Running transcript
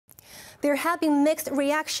There have been mixed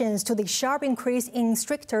reactions to the sharp increase in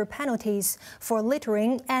stricter penalties for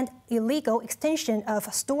littering and illegal extension of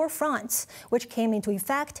storefronts, which came into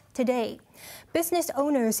effect today. Business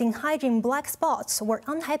owners in hygiene blackspots were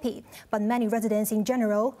unhappy, but many residents in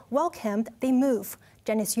general welcomed the move.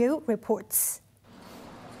 Janice Yu reports.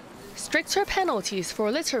 Stricter penalties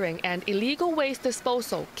for littering and illegal waste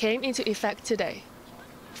disposal came into effect today.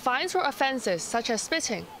 Fines for offences such as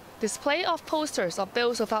spitting, display of posters or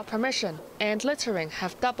bills without permission, and littering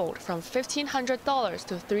have doubled from $1,500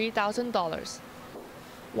 to $3,000.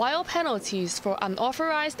 While penalties for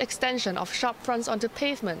unauthorized extension of shop fronts onto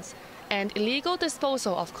pavements and illegal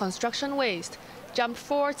disposal of construction waste jumped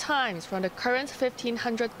 4 times from the current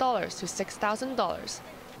 $1,500 to $6,000.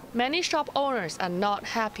 Many shop owners are not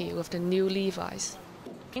happy with the new levies.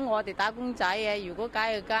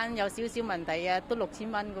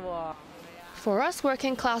 For us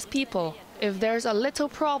working class people, if there's a little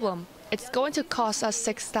problem, it's going to cost us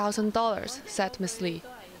 $6,000, said Ms. Lee,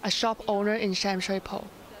 a shop owner in Sham Shui Po.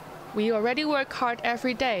 We already work hard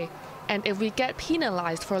every day, and if we get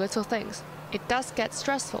penalized for little things, it does get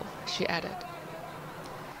stressful, she added.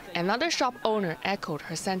 Another shop owner echoed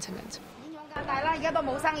her sentiment.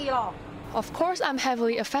 Of course I'm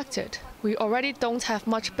heavily affected. We already don't have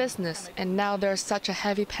much business, and now there's such a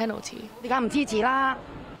heavy penalty.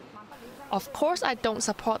 Of course I don't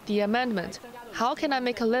support the amendment. How can I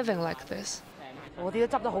make a living like this?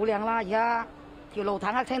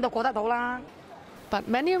 But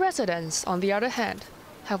many residents, on the other hand,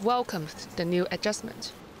 have welcomed the new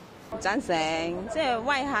adjustment.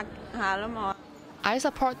 I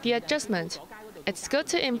support the adjustment. It's good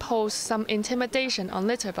to impose some intimidation on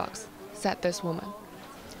litterbugs, said this woman.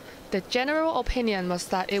 The general opinion was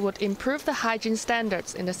that it would improve the hygiene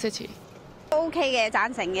standards in the city.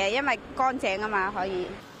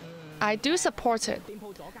 I do support it.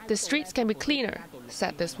 The streets can be cleaner,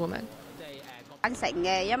 said this woman.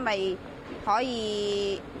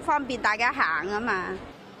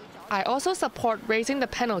 I also support raising the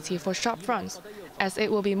penalty for shop fronts, as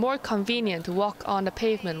it will be more convenient to walk on the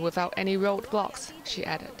pavement without any roadblocks, she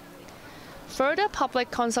added. Further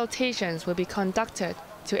public consultations will be conducted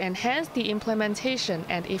to enhance the implementation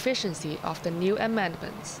and efficiency of the new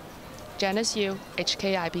amendments. Janice Yu,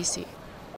 HKIBC.